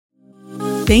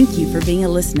Thank you for being a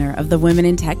listener of the Women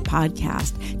in Tech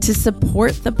podcast. To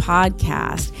support the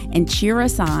podcast and cheer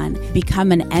us on,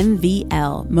 become an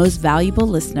MVL, Most Valuable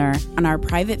Listener, on our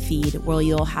private feed where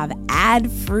you'll have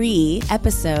ad-free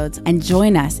episodes and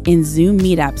join us in Zoom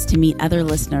meetups to meet other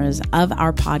listeners of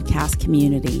our podcast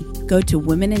community. Go to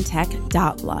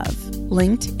womenintech.love,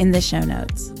 linked in the show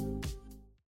notes.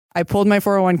 I pulled my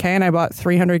 401k and I bought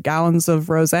 300 gallons of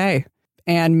rosé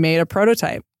and made a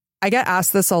prototype. I get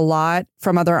asked this a lot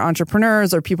from other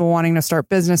entrepreneurs or people wanting to start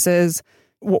businesses.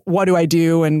 What do I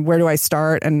do and where do I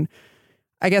start? And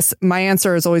I guess my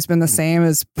answer has always been the same: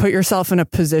 is put yourself in a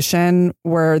position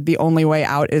where the only way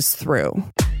out is through.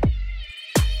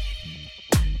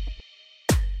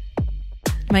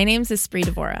 My name's Espree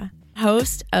Devora,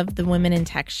 host of the Women in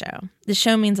Tech Show. The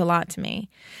show means a lot to me.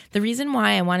 The reason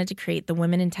why I wanted to create the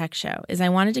Women in Tech Show is I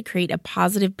wanted to create a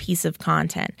positive piece of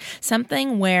content,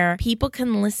 something where people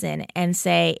can listen and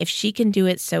say, if she can do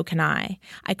it, so can I.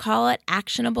 I call it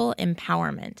actionable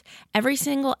empowerment. Every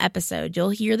single episode, you'll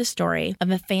hear the story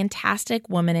of a fantastic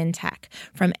woman in tech,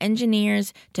 from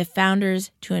engineers to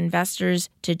founders to investors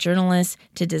to journalists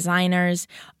to designers,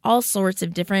 all sorts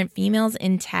of different females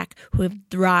in tech who have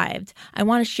thrived. I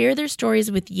want to share their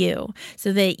stories with you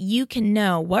so that you can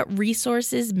know what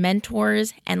resources,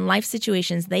 mentors, and life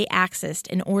situations they accessed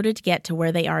in order to get to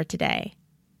where they are today.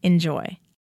 Enjoy.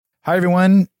 Hi,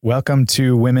 everyone. Welcome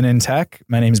to Women in Tech.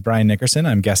 My name is Brian Nickerson.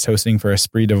 I'm guest hosting for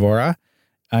Espree Devora.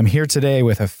 I'm here today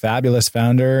with a fabulous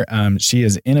founder. She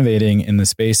is innovating in the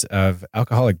space of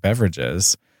alcoholic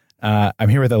beverages. I'm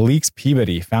here with Alix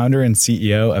Peabody, founder and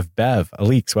CEO of Bev.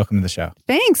 Alix, welcome to the show.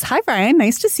 Thanks. Hi, Brian.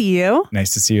 Nice to see you.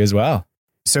 Nice to see you as well.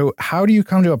 So how do you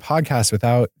come to a podcast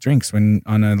without drinks when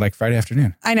on a Friday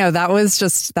afternoon? I know that was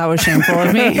shameful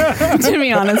of me, to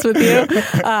be honest with you.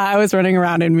 I was running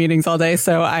around in meetings all day,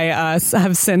 so I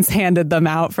have since handed them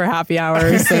out for happy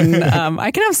hours, and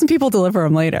I can have some people deliver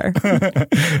them later.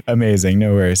 Amazing.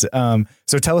 No worries.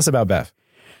 So tell us about Bev.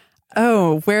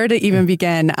 Oh, where to even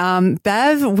begin?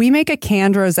 Bev, we make a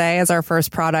canned rosé as our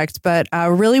first product, but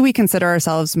really we consider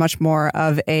ourselves much more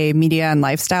of a media and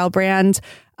lifestyle brand.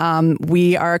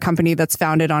 We are a company that's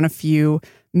founded on a few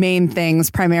main things.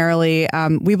 Primarily,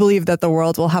 we believe that the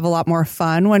world will have a lot more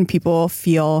fun when people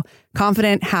feel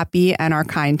confident, happy, and are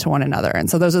kind to one another.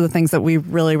 And so those are the things that we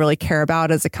really, really care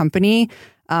about as a company.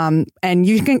 And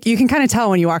you can kind of tell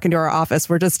when you walk into our office,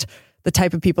 we're just the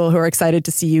type of people who are excited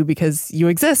to see you because you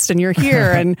exist and you're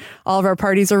here, and all of our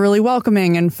parties are really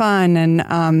welcoming and fun, and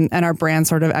our brand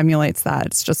sort of emulates that.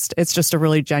 It's just a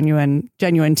really genuine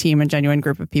team and genuine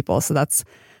group of people. So that's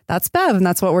Bev, and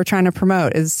that's what we're trying to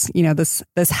promote is,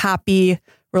 this happy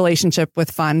relationship with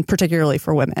fun, particularly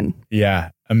for women. Yeah,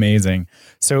 amazing.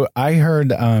 So I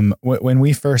heard when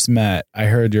we first met, I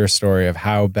heard your story of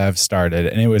how Bev started,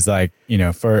 and it was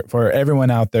for everyone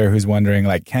out there who's wondering,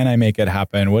 can I make it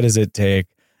happen? What does it take?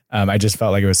 I just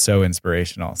felt like it was so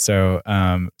inspirational. So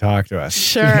talk to us.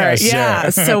 Sure. Yeah.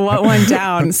 So what went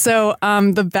down? So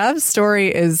the Bev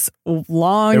story is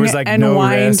long and no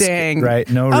winding. Risk, right?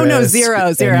 No risk. Oh, no,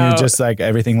 zero. And you just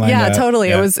everything lined up. Yeah, totally.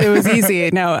 Yeah. It was easy.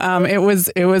 No, it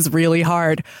was really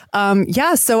hard.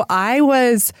 So I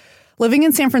was living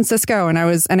in San Francisco, and I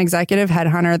was an executive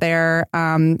headhunter there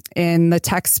in the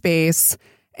tech space.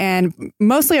 And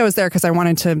mostly I was there because I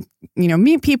wanted to,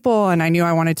 meet people, and I knew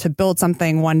I wanted to build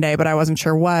something one day, but I wasn't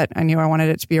sure what. I knew I wanted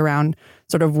it to be around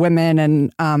sort of women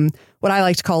and what I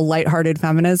like to call lighthearted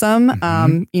feminism,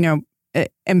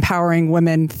 empowering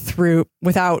women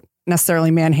without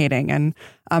necessarily man-hating, and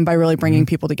by really bringing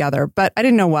people together. But I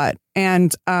didn't know what.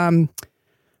 And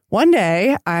one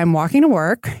day I'm walking to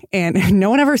work, and no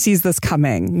one ever sees this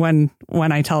coming when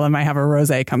I tell them I have a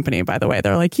rosé company, by the way.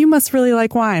 They're like, you must really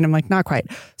like wine. I'm like, not quite.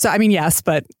 So, yes,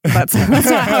 but that's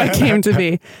not how it came to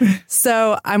be.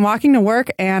 So I'm walking to work,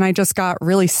 and I just got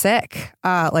really sick,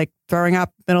 throwing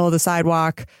up middle of the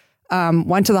sidewalk,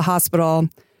 went to the hospital,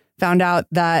 found out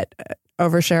that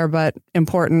overshare, but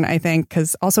important, I think,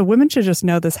 because also women should just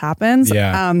know this happens.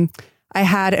 Yeah. I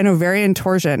had an ovarian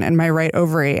torsion in my right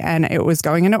ovary, and it was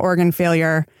going into organ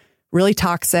failure, really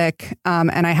toxic.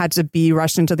 And I had to be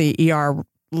rushed into the ER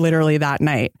literally that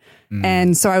night.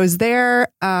 And so I was there,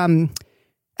 and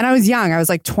I was young. I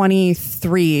was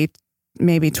 23,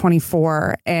 maybe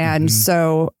 24. And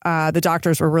so the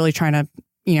doctors were really trying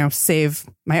to, save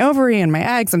my ovary and my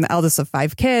eggs. I'm the eldest of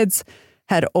 5 kids,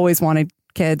 had always wanted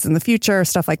kids in the future,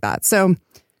 stuff like that. So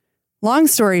long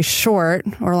story short,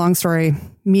 or long story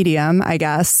medium, I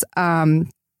guess, I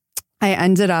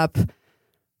ended up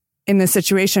in this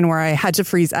situation where I had to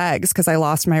freeze eggs because I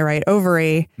lost my right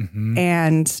ovary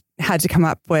and had to come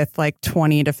up with like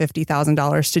 $20,000 to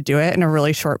 $50,000 to do it in a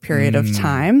really short period of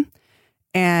time.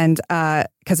 And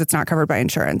because it's not covered by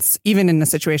insurance, even in a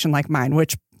situation like mine,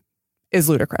 which is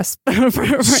ludicrous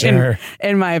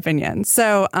in my opinion.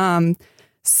 So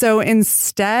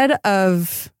instead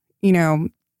of,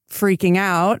 freaking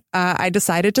out, I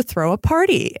decided to throw a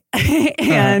party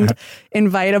and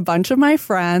invite a bunch of my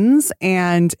friends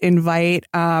and invite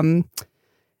a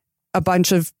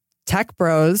bunch of tech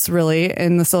bros really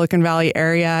in the Silicon Valley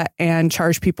area and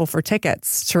charge people for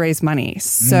tickets to raise money.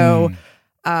 So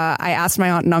I asked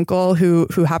my aunt and uncle who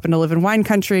happened to live in wine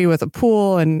country with a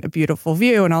pool and a beautiful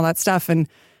view and all that stuff, and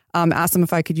asked them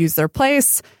if I could use their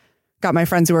place. Got my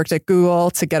friends who worked at Google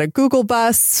to get a Google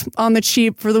bus on the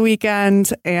cheap for the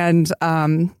weekend and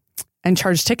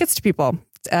charge tickets to people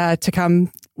to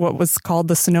come what was called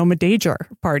the Sonoma Danger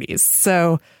parties.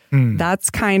 So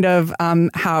that's kind of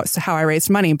how I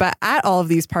raised money. But at all of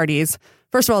these parties,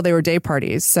 first of all, they were day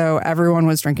parties. So everyone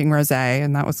was drinking rosé,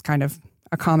 and that was kind of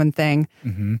a common thing.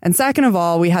 And second of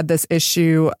all, we had this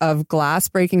issue of glass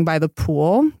breaking by the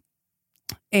pool.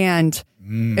 And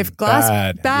if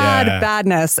glass,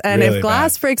 badness. And really if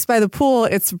glass breaks by the pool,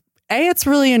 it's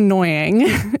really annoying.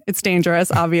 It's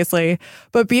dangerous, obviously.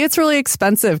 But B, it's really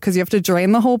expensive because you have to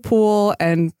drain the whole pool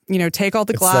and, take all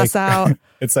the glass out.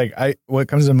 It's like, what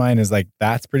comes to mind is like,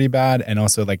 that's pretty bad. And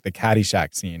also like the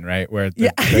Caddyshack scene, right? Where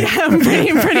pretty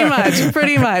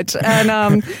much.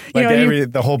 And,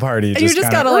 the whole party. You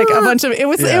just got like a bunch of, it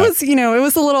was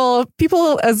a little,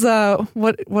 people as,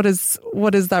 what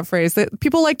is that phrase? That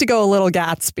people like to go a little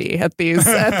Gatsby at these,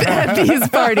 at these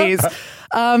parties.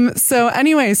 So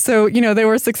anyway, they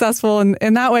were successful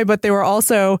in that way, but they were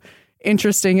also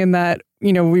interesting in that,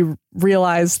 we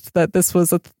realized that this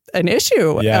was an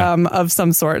issue of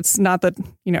some sorts. Not that,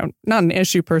 not an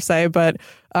issue per se, but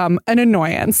an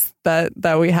annoyance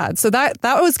that we had. So that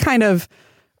was kind of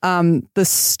the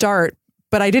start,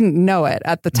 but I didn't know it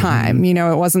at the time.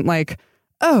 It wasn't like,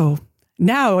 oh,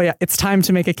 now it's time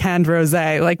to make a canned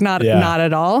rosé. Like not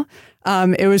at all.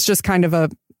 It was just kind of a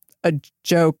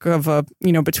joke of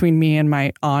between me and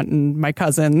my aunt and my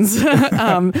cousins,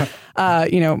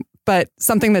 but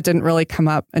something that didn't really come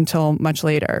up until much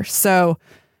later. So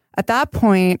at that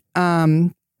point,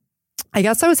 I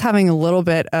guess I was having a little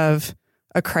bit of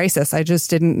a crisis. I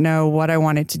just didn't know what I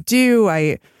wanted to do.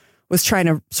 I was trying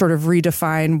to sort of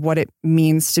redefine what it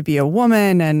means to be a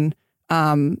woman and,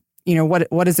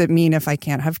 what does it mean if I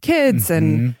can't have kids?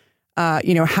 And,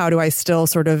 how do I still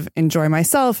sort of enjoy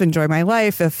myself, enjoy my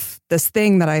life if this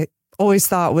thing that I always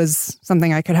thought was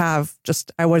something I could have,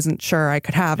 just I wasn't sure I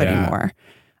could have anymore.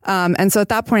 And so at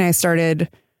that point I started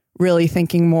really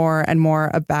thinking more and more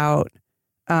about,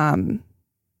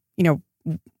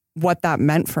 what that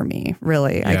meant for me,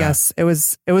 really. Yeah. I guess it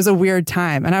was a weird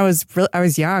time, and I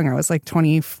was young. I was like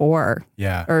 24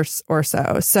 or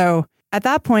so. So at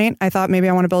that point I thought maybe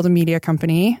I want to build a media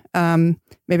company.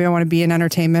 Maybe I want to be in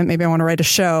entertainment. Maybe I want to write a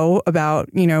show about,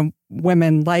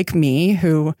 women like me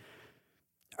who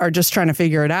are just trying to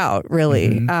figure it out,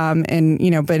 really. But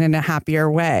in a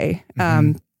happier way,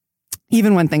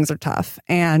 even when things are tough.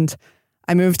 And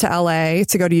I moved to LA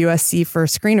to go to USC for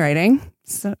screenwriting,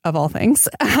 of all things.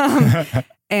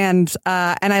 And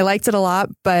I liked it a lot,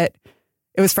 but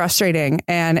it was frustrating.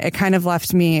 And it kind of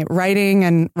left me writing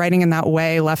in that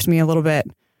way left me a little bit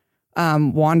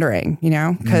wandering,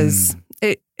 because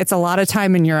it's a lot of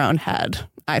time in your own head.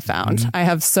 I found I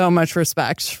have so much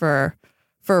respect for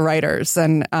writers,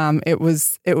 and it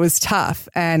was tough.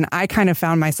 And I kind of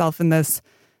found myself in this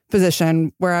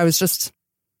position where I was just,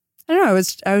 I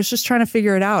was just trying to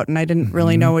figure it out, and I didn't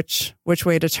really know which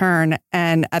way to turn.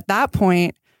 And at that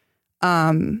point,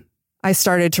 I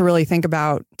started to really think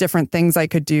about different things I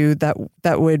could do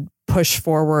that would push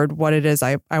forward what it is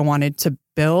I wanted to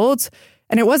build.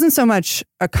 And it wasn't so much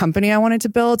a company I wanted to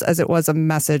build as it was a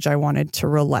message I wanted to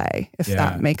relay, if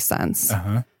that makes sense.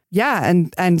 Yeah.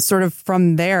 And sort of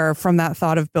from that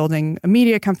thought of building a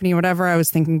media company, whatever, I was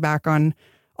thinking back on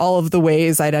all of the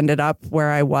ways I'd ended up where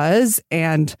I was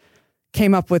and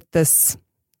came up with this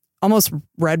almost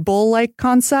Red Bull-like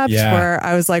concept where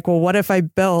I was like, well, what if I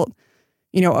built,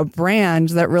 a brand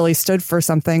that really stood for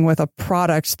something with a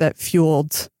product that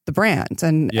fueled the brand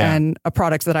and a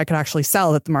product that I could actually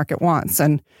sell that the market wants.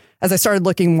 And as I started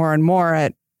looking more and more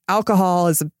at alcohol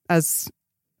as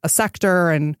a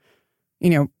sector and,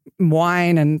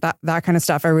 wine and that kind of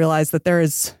stuff, I realized that there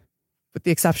is, with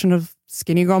the exception of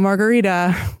Skinny Girl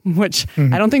Margarita, which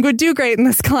I don't think would do great in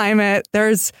this climate,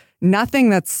 there's nothing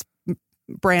that's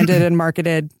branded and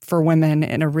marketed for women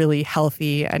in a really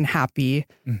healthy and happy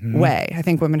way. I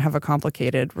think women have a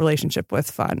complicated relationship with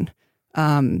fun.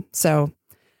 So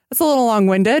it's a little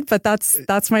long-winded, but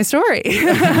that's my story.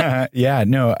 Yeah,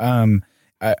 no,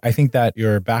 I think that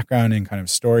your background in kind of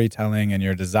storytelling and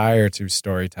your desire to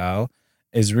storytell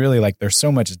is really like, there's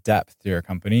so much depth to your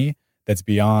company that's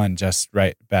beyond just,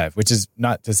 right, Bev, which is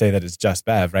not to say that it's just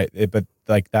Bev, right? But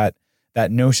like that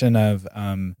notion of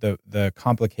the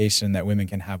complication that women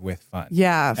can have with fun.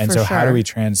 Yeah, and so how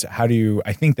do you,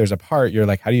 I think there's a part, you're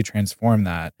like, how do you transform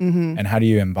that? And how do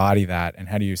you embody that? And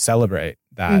how do you celebrate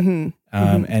that?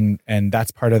 And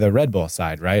that's part of the Red Bull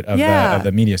side, right? Of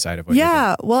the media side of what you're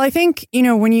doing. Well, I think,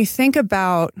 when you think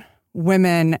about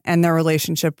women and their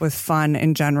relationship with fun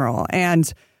in general,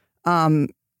 and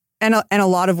a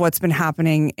lot of what's been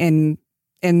happening in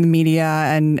the media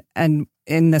and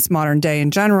in this modern day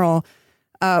in general,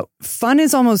 fun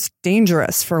is almost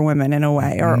dangerous for women in a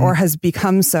way, or has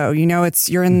become so.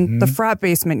 You're in the frat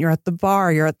basement, you're at the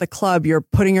bar, you're at the club, you're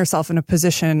putting yourself in a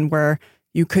position where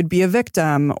you could be a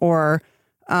victim. Or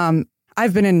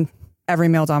I've been in every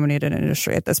male-dominated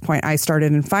industry at this point. I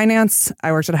started in finance,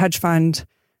 I worked at a hedge fund,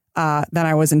 then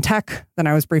I was in tech, then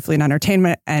I was briefly in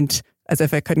entertainment, and as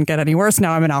if it couldn't get any worse,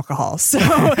 now I'm in alcohol. So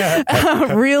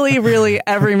really, really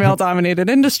every male-dominated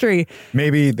industry.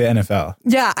 Maybe the NFL.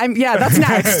 Yeah, that's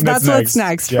next. that's what's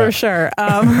next for sure.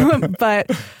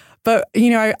 But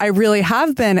I really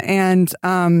have been, and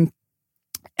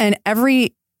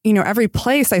every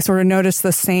place I sort of noticed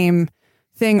the same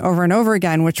thing over and over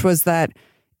again, which was that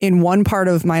in one part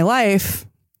of my life,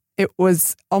 it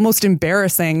was almost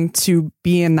embarrassing to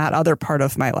be in that other part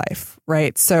of my life,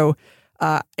 right? So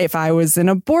if I was in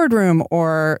a boardroom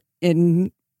or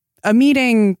in a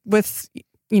meeting with,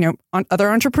 other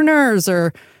entrepreneurs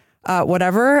or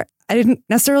whatever, I didn't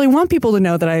necessarily want people to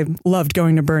know that I loved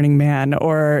going to Burning Man,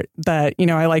 or that,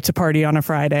 I like to party on a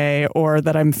Friday, or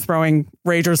that I'm throwing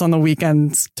Ragers on the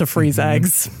weekends to freeze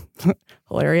eggs.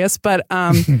 Hilarious. But,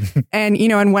 and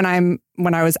when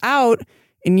I was out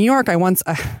in New York,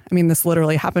 this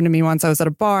literally happened to me once. I was at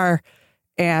a bar,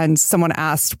 and someone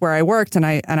asked where I worked, and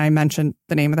I mentioned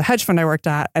the name of the hedge fund I worked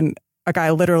at, and a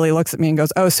guy literally looks at me and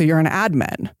goes, "Oh, so you're an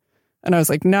admin?" And I was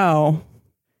like, "No."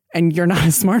 And you're not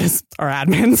as smart as our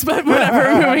admins, but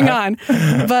whatever, moving on.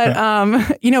 But,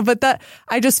 but that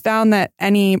I just found that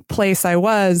any place I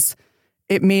was,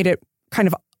 it made it kind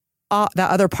of that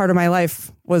other part of my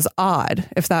life was odd,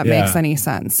 if that makes any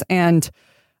sense. And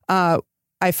I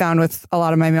found with a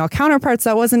lot of my male counterparts,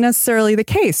 that wasn't necessarily the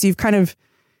case. You've kind of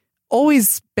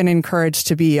always been encouraged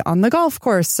to be on the golf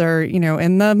course, or,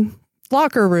 in the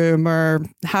locker room, or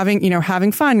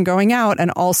having fun, going out,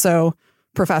 and also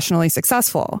professionally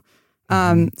successful.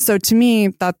 So to me,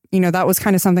 that was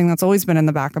kind of something that's always been in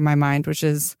the back of my mind, which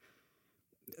is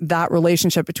that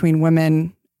relationship between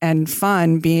women and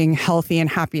fun being healthy and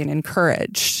happy and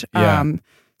encouraged.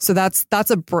 So that's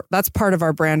part of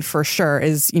our brand for sure,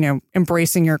 is,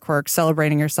 embracing your quirks,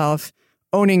 celebrating yourself,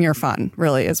 owning your fun,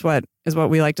 really is what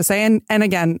we like to say. And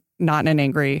again, not in an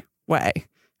angry way.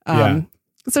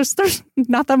 There's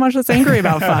not that much that's angry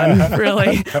about fun,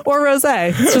 really, or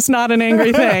rosé. It's just not an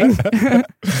angry thing.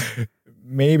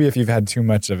 Maybe if you've had too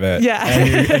much of it,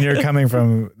 and you're coming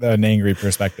from an angry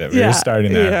perspective, you're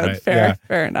starting that. Right?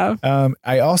 Fair enough.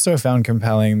 I also found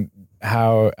compelling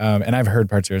how, and I've heard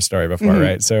parts of your story before,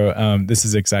 right? So this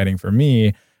is exciting for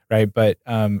me, right? But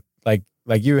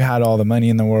like you had all the money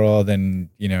in the world, and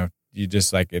you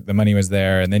just the money was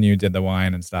there, and then you did the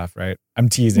wine and stuff, right? I'm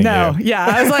teasing you.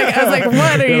 I was like,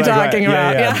 what are you talking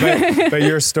about? Yeah. But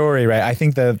your story, right? I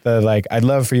think that I'd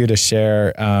love for you to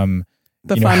share,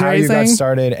 the fundraising, how you got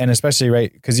started, and especially,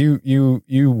 right, because you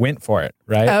went for it,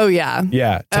 right? Oh yeah,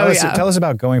 yeah. Tell us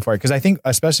about going for it, because I think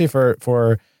especially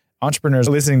for entrepreneurs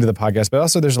listening to the podcast, but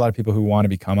also there's a lot of people who want to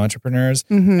become entrepreneurs,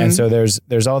 and so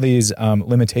there's all these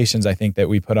limitations, I think, that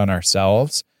we put on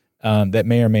ourselves. That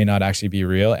may or may not actually be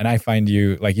real. And I find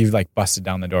you've busted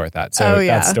down the door with that. So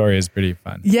that story is pretty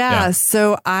fun. Yeah.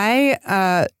 So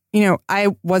I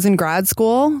was in grad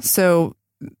school. So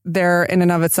there in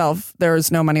and of itself, there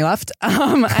was no money left.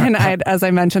 And as I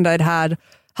mentioned, I'd had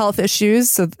health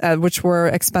issues, which were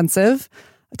expensive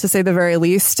to say the very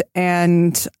least.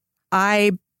 And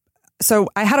I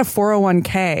had a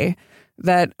 401k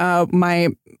that my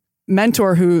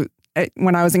mentor, who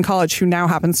when I was in college, who now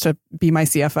happens to be my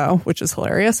CFO, which is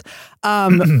hilarious,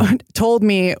 told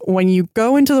me, when you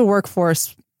go into the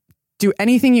workforce, do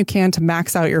anything you can to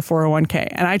max out your 401k.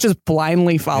 And I just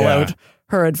blindly followed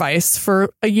her advice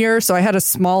for a year. So I had a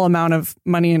small amount of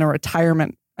money in a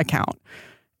retirement account.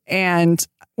 And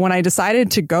when I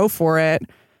decided to go for it,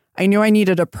 I knew I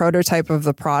needed a prototype of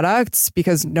the products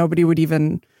because nobody would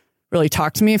even really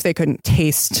talk to me if they couldn't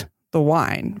taste the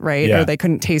wine, right? Yeah. Or they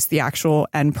couldn't taste the actual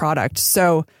end product.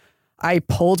 So I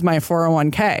pulled my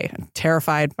 401k,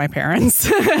 terrified my parents,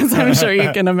 as I'm sure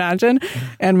you can imagine,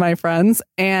 and my friends.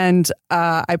 And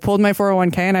I pulled my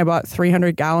 401k and I bought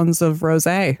 300 gallons of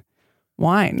rosé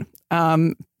wine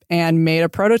and made a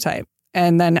prototype.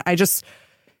 And then I just,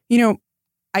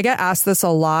 I get asked this a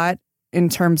lot in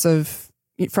terms of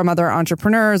from other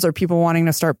entrepreneurs or people wanting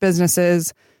to start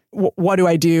businesses. What do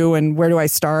I do and where do I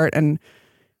start? And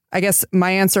I guess my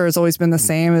answer has always been the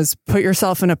same: is put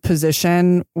yourself in a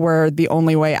position where the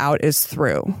only way out is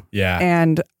through. Yeah.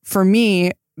 And for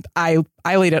me, I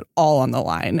laid it all on the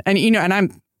line. And,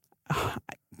 and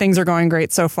things are going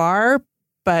great so far,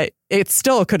 but it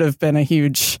still could have been a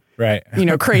huge, right,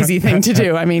 crazy thing to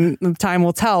do. I mean, time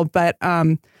will tell. But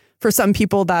for some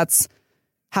people, that's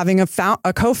having a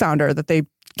co-founder that they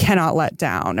cannot let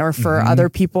down. Or for other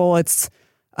people, it's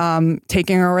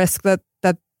taking a risk that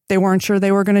they weren't sure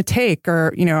they were going to take,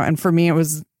 or, and for me, it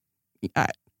was,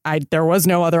 there was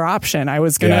no other option.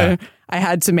 I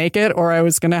had to make it, or I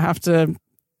was going to have to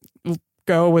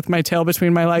go with my tail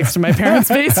between my legs to my parents'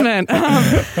 basement.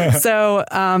 So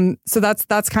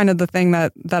that's kind of the thing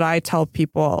that I tell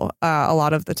people a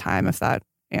lot of the time, if that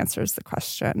answers the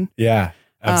question. Yeah,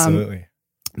 absolutely.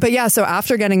 But yeah, so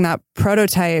after getting that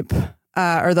prototype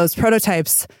or those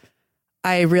prototypes,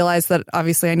 I realized that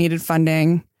obviously I needed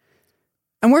funding.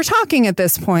 And we're talking at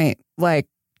this point, like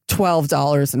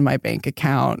 $12 in my bank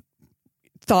account.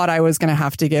 Thought I was going to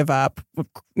have to give up,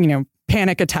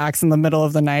 panic attacks in the middle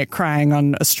of the night, crying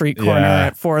on a street corner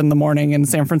at 4 a.m. in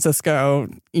San Francisco,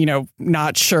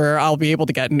 not sure I'll be able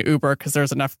to get an Uber because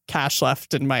there's enough cash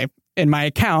left in my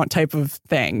account type of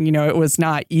thing. It was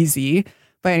not easy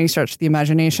by any stretch of the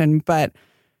imagination. But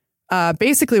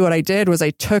basically what I did was I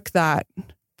took that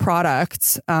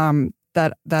product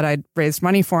that I'd raised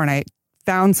money for, and I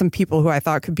found some people who I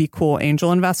thought could be cool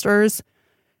angel investors.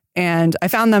 And I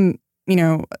found them,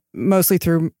 mostly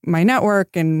through my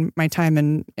network and my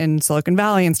time in Silicon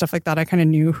Valley and stuff like that. I kind of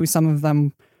knew who some of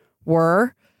them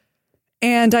were.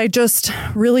 And I just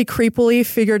really creepily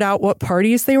figured out what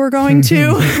parties they were going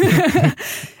to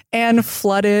and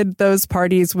flooded those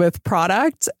parties with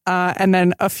product. And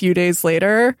then a few days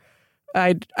later,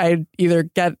 I'd either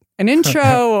get an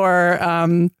intro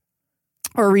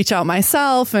or reach out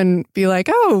myself and be like,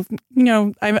 oh,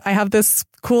 I have this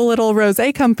cool little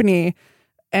rosé company.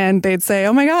 And they'd say,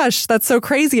 oh my gosh, that's so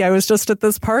crazy. I was just at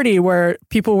this party where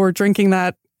people were drinking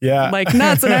that like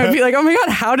nuts. And I would be like, oh my God,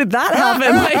 how did that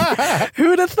happen? Like, who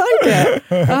would have thought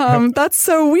it? That's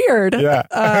so weird. Yeah.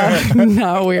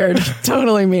 Not weird.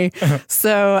 Totally me.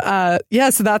 So,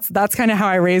 so that's kind of how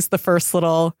I raised the first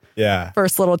little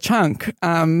chunk.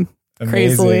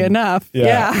 Crazily enough.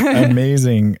 Yeah.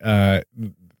 Amazing,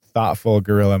 thoughtful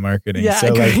guerrilla marketing. Yeah,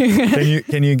 so like,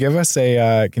 can you give us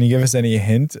any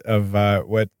hint of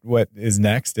what is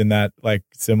next in that like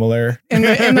similar in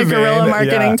the guerrilla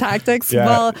marketing tactics? Yeah.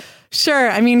 Well,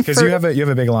 sure. I mean, because you have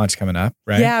a big launch coming up,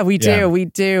 right? Yeah, we do. We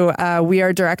do. We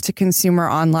are direct to consumer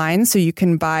online, so you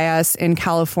can buy us in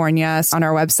California on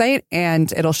our website,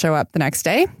 and it'll show up the next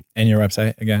day. And your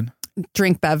website again?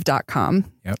 drinkbev.com.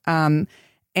 Yep.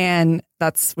 And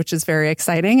which is very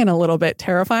exciting and a little bit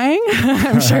terrifying.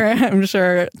 I'm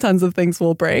sure tons of things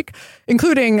will break,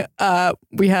 including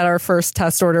we had our first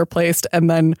test order placed and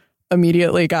then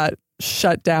immediately got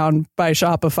shut down by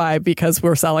Shopify because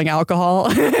we're selling alcohol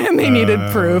and they needed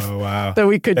proof that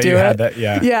we could do it.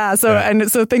 Yeah. So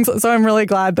I'm really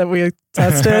glad that we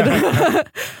tested.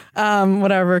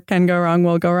 Whatever can go wrong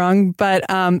will go wrong. But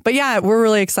yeah, we're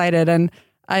really excited. And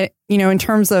in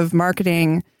terms of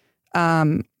marketing,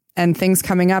 and things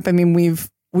coming up, I mean,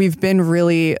 we've been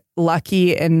really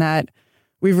lucky in that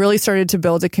we've really started to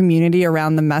build a community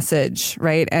around the message,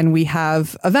 right? And we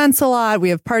have events a lot. We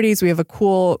have parties. We have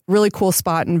a really cool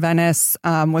spot in Venice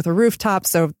with a rooftop.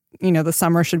 So, the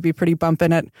summer should be pretty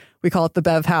bumping at, we call it the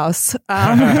Bev House.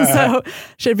 So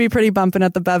should be pretty bumping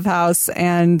at the Bev House.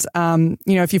 And,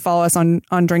 if you follow us on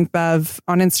Drink Bev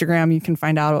on Instagram, you can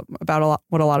find out about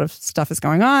what a lot of stuff is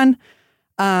going on.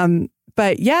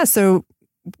 But yeah, so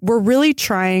we're really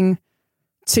trying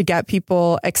to get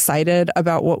people excited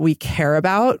about what we care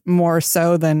about more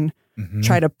so than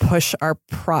try to push our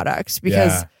product.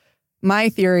 Because my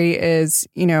theory is,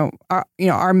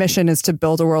 our mission is to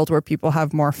build a world where people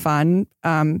have more fun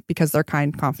because they're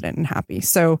kind, confident, and happy.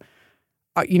 So,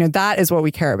 that is what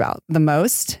we care about the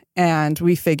most. And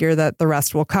we figure that the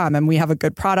rest will come. And we have a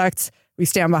good product. We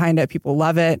stand behind it. People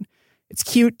love it. It's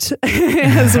cute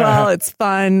as well. It's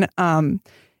fun.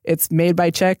 It's made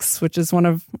by chicks, which is one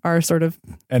of our sort of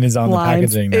and is on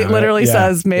lines. The packaging now, it literally right?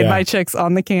 says made by chicks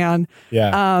on the can.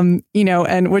 Yeah.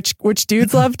 And which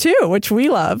dudes love too, which we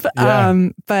love. Yeah.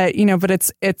 But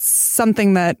it's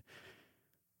something that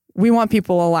we want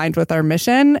people aligned with our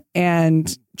mission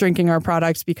and drinking our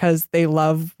products because they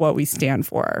love what we stand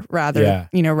for rather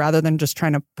than just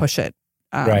trying to push it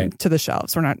to the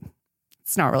shelves.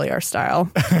 It's not really our style.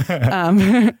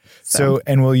 So,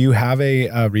 and will you have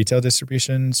a retail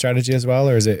distribution strategy as well,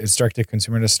 or is it direct to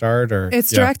consumer to start? Or it's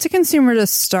direct to consumer to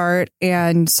start,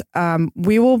 and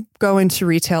we will go into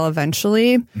retail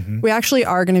eventually. Mm-hmm. We actually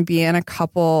are going to be in a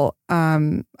couple,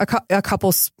 mom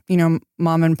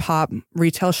and pop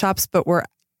retail shops, but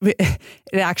we've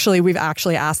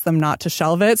actually asked them not to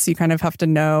shelve it, so you kind of have to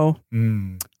know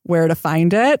where to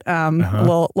find it.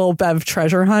 Little Bev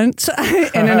treasure hunt in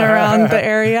and around the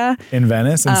area. In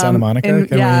Venice and Santa Monica?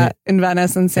 In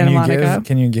Venice and Santa Monica.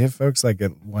 Can you give folks like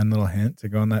one little hint to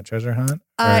go on that treasure hunt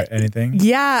or anything?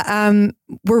 Yeah.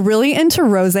 We're really into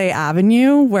Rose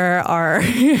Avenue where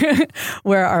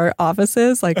our office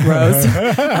is, like Rose.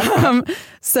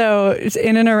 So it's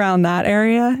in and around that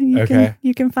area.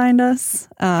 You can find us.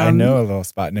 I know a little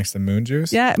spot next to Moon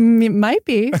Juice. Yeah, it might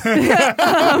be.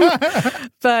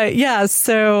 But yeah,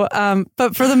 so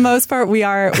but for the most part, we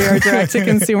are direct to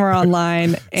consumer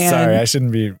online. And sorry, I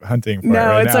shouldn't be hunting for it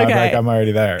right it's now. okay. I'm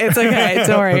already there. It's okay.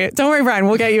 Don't worry, Brian.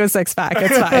 We'll get you a 6-pack.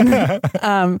 It's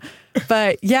fine.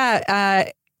 But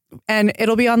yeah, and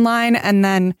it'll be online and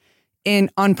then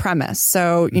on premise.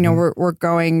 So we're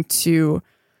going to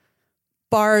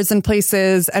bars and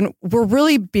places, and we're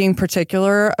really being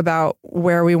particular about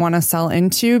where we want to sell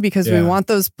into because we want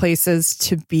those places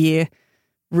to be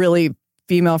really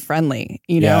female friendly,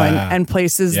 and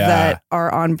places that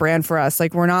are on brand for us.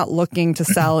 Like we're not looking to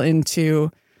sell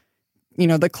into,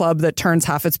 the club that turns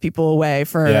half its people away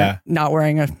for not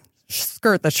wearing a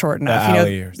skirt that's short enough.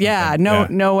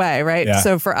 No way. Right. Yeah.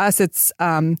 So for us, it's,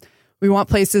 we want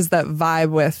places that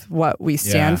vibe with what we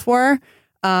stand for.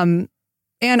 And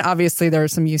obviously there are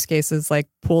some use cases like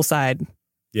poolside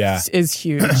is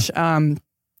huge.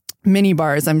 Mini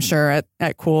bars, I'm sure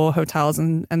at cool hotels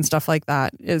and stuff like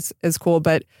that is cool.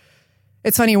 But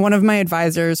it's funny. One of my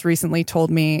advisors recently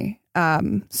told me,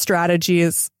 strategy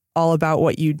is all about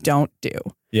what you don't do.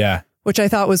 Yeah. Which I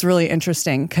thought was really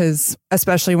interesting because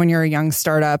especially when you're a young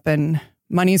startup and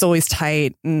money's always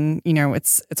tight and,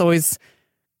 it's always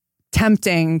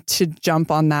tempting to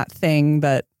jump on that thing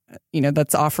that,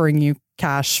 that's offering you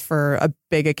cash for a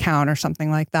big account or something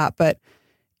like that. But,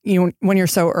 when you're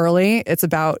so early, it's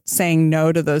about saying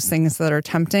no to those things that are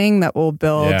tempting that will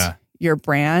build your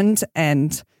brand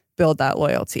and build that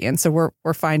loyalty. And so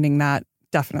we're finding that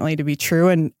definitely to be true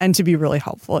and to be really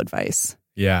helpful advice.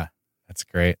 Yeah, that's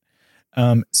great.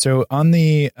 So on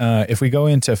the, if we go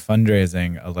into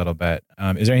fundraising a little bit,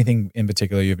 is there anything in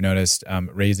particular you've noticed,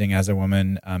 raising as a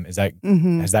woman? Has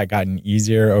that gotten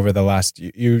easier over the last,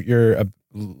 you're a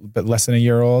bit less than a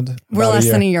year old? We're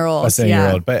less than a year old. Less than a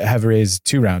year old, but have raised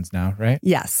 2 rounds now, right?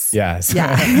 Yes. Yes.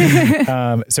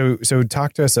 Yeah. So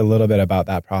talk to us a little bit about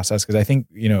that process. Cause I think,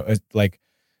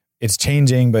 it's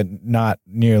changing, but not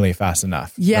nearly fast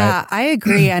enough. Yeah, right? I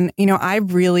agree. And,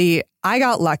 I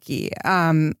got lucky.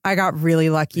 I got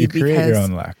really lucky because you create your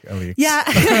own luck, Alex.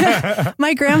 Yeah.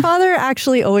 My grandfather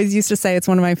actually always used to say, it's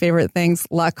one of my favorite things,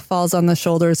 luck falls on the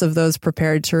shoulders of those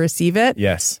prepared to receive it.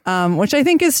 Yes. Which I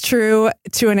think is true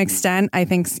to an extent. I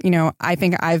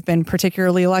think I've been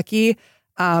particularly lucky.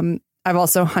 I've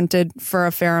also hunted for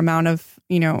a fair amount of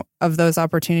those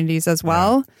opportunities as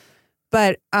well. Yeah.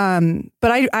 But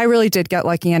I really did get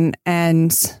lucky and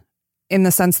in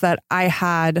the sense that I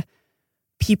had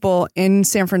people in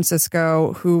San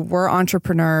Francisco who were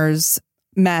entrepreneurs,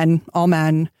 all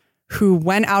men, who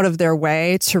went out of their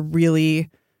way to really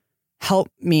help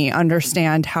me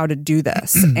understand how to do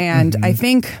this. And I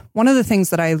think one of the things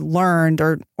that I learned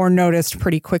or noticed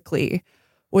pretty quickly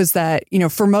was that,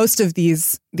 for most of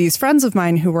these friends of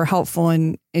mine who were helpful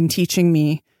in teaching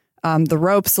me the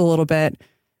ropes a little bit,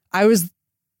 I was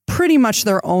pretty much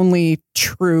their only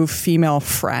true female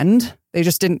friend. They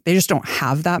just don't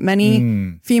have that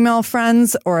many female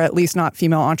friends, or at least not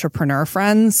female entrepreneur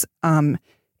friends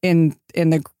in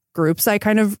the groups I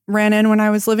kind of ran in when I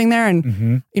was living there.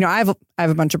 And, I have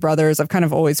a bunch of brothers. I've kind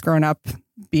of always grown up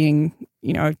being,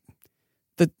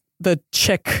 the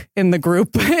chick in the group,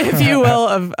 if you will,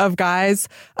 of guys,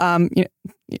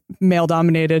 male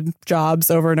dominated jobs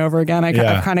over and over again.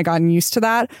 I've kind of gotten used to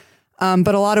that.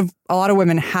 But a lot of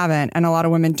women haven't, and a lot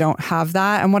of women don't have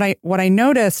that. And what I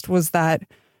noticed was that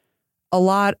a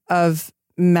lot of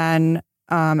men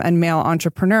and male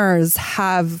entrepreneurs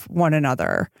have one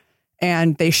another,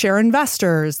 and they share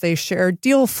investors, they share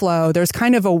deal flow. There's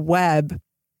kind of a web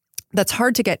that's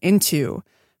hard to get into.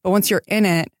 But once you're in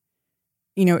it,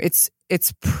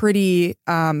 it's pretty,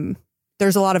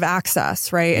 there's a lot of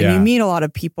access, right? And you meet a lot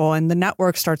of people and the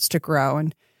network starts to grow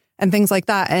and things like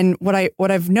that. And what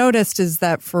I've noticed is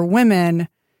that for women,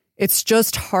 it's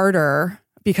just harder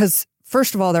because,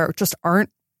 first of all, there just aren't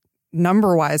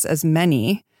number-wise as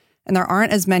many, and there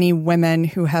aren't as many women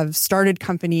who have started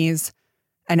companies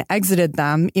and exited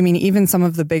them. I mean, even some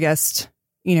of the biggest,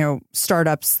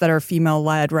 startups that are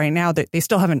female-led right now, they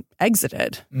still haven't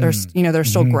exited. They're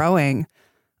still growing.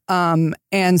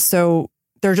 And so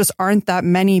there just aren't that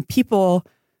many people,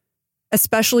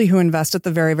 especially who invest at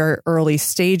the very, very early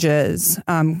stages.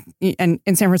 And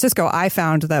in San Francisco, I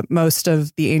found that most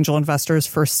of the angel investors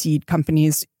for seed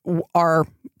companies are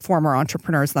former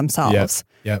entrepreneurs themselves.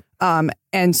 Yep.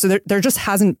 And so there just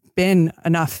hasn't been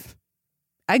enough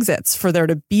exits for there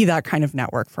to be that kind of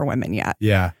network for women yet.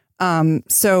 Yeah.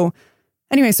 So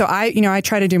I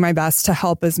try to do my best to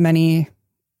help as many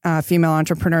female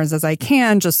entrepreneurs as I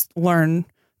can, just learn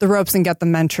the ropes and get the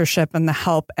mentorship and the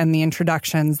help and the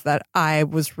introductions that I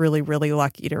was really, really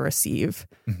lucky to receive.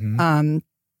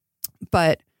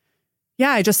 But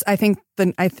yeah, I just think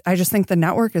the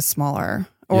network is smaller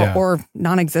or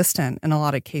non-existent in a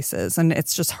lot of cases, and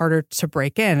it's just harder to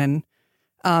break in.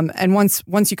 And once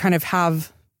you kind of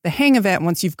have the hang of it,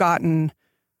 once you've gotten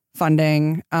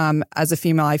funding as a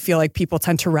female, I feel like people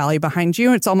tend to rally behind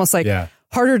you. It's almost like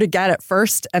harder to get at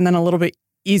first, and then a little bit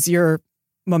easier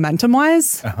momentum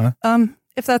wise.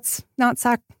 If that's not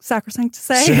sacrosanct to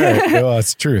say. Sure. Well,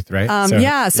 it's truth, right?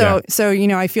 So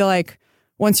I feel like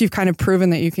once you've kind of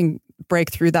proven that you can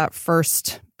break through that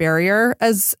first barrier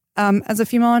as a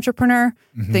female entrepreneur,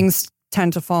 things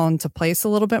tend to fall into place a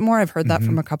little bit more. I've heard that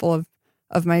from a couple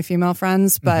of my female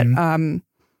friends, but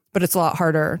it's a lot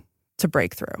harder to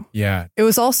break through. Yeah. It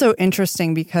was also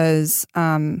interesting because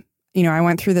I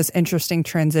went through this interesting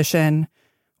transition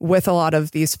with a lot of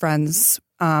these friends,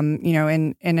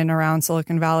 in and around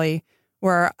Silicon Valley,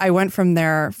 where I went from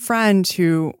their friend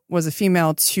who was a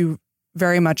female to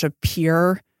very much a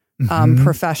peer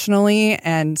professionally,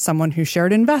 and someone who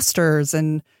shared investors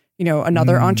and,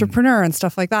 another entrepreneur and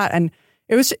stuff like that. And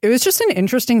it was just an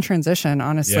interesting transition,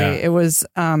 honestly. Yeah.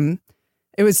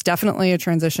 It was definitely a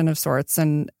transition of sorts.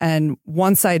 And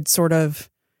once I'd sort of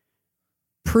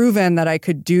proven that I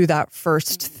could do that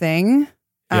first thing,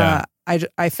 I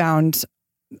found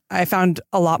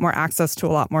a lot more access to a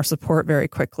lot more support very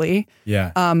quickly.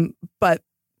 Yeah. But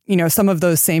some of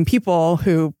those same people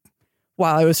who,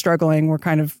 while I was struggling, were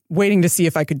kind of waiting to see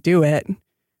if I could do it,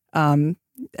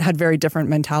 had very different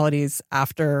mentalities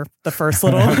after the first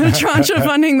little tranche of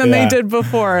funding than they did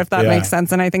before, if that makes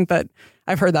sense. And I think that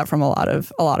I've heard that from a lot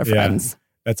of friends.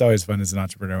 That's always fun as an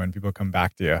entrepreneur when people come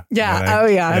back to you. Yeah.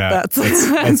 That's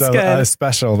it's good. a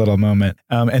special little moment.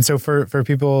 And so for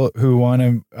people who want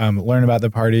to learn about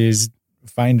the parties,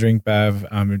 find Drink Bev,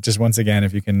 just once again,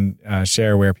 if you can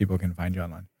share where people can find you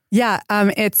online. Yeah.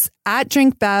 It's at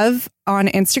Drink Bev on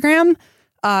Instagram.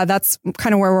 That's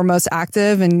kind of where we're most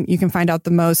active, and you can find out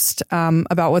the most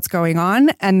about what's going on.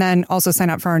 And then also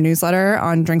sign up for our newsletter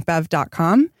on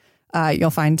drinkbev.com. You'll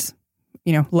find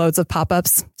loads of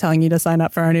pop-ups telling you to sign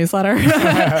up for our newsletter.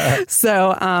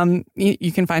 So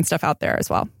you can find stuff out there as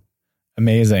well.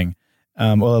 Amazing.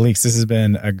 Well, Alix, this has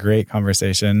been a great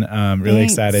conversation. Really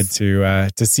excited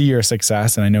to see your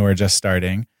success. And I know we're just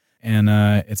starting, and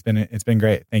it's been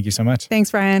great. Thank you so much. Thanks,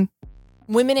 Brian.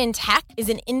 Women in Tech is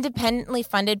an independently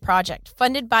funded project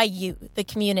funded by you, the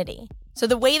community. So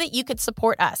the way that you could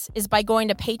support us is by going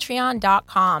to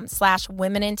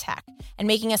patreon.com/womenintech and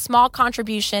making a small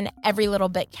contribution. Every little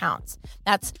bit counts.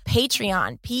 That's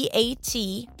Patreon,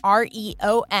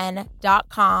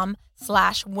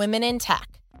 patreon.com/womenintech.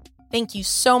 Thank you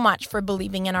so much for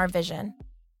believing in our vision.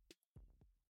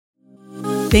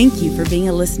 Thank you for being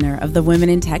a listener of the Women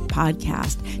in Tech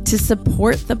podcast. To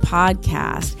support the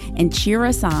podcast and cheer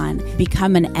us on,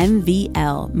 become an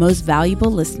MVL, Most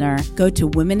Valuable Listener, go to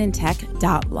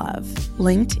womenintech.love,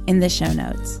 linked in the show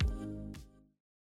notes.